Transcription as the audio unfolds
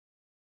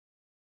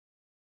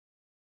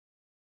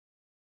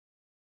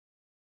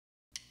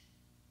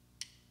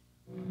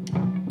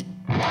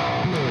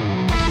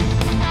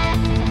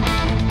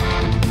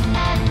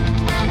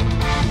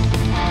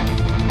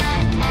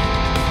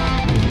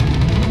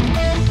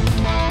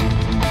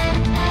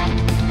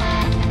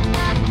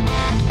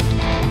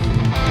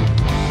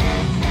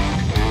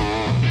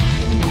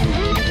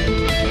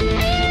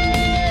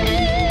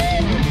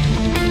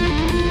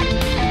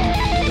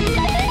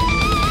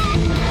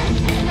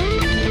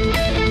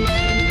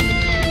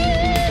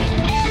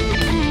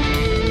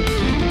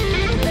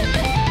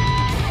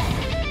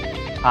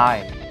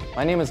Hi,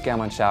 my name is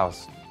German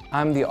Schauss.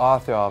 I'm the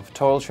author of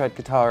Total Shred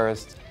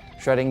Guitarist,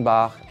 Shredding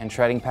Bach and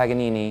Shredding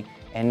Paganini,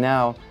 and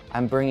now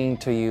I'm bringing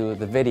to you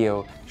the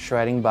video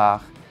Shredding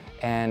Bach,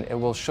 and it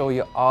will show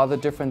you all the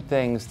different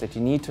things that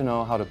you need to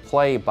know how to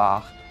play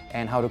Bach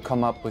and how to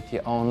come up with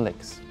your own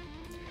licks.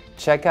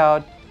 Check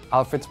out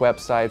Alfred's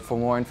website for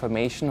more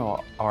information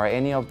or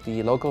any of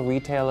the local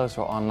retailers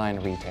or online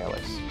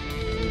retailers.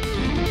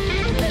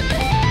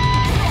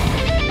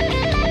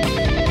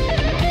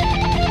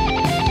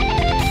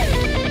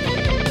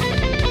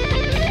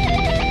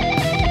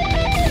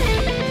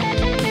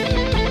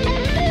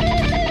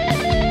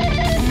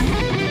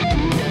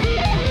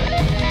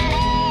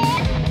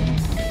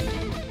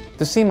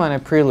 The C minor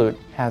prelude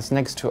has,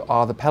 next to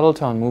all the pedal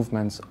tone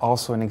movements,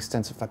 also an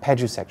extensive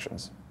arpeggio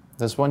sections.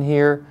 This one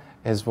here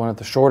is one of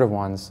the shorter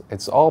ones.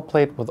 It's all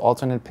played with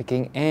alternate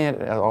picking, and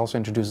it also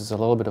introduces a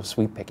little bit of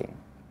sweep picking.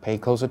 Pay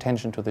close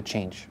attention to the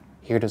change.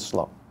 Here it is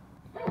slow.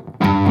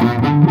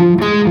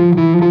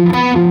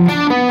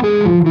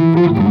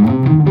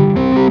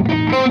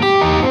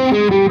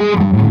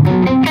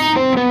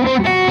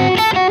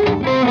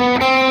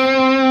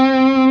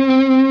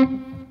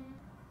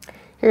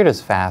 Here it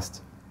is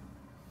fast.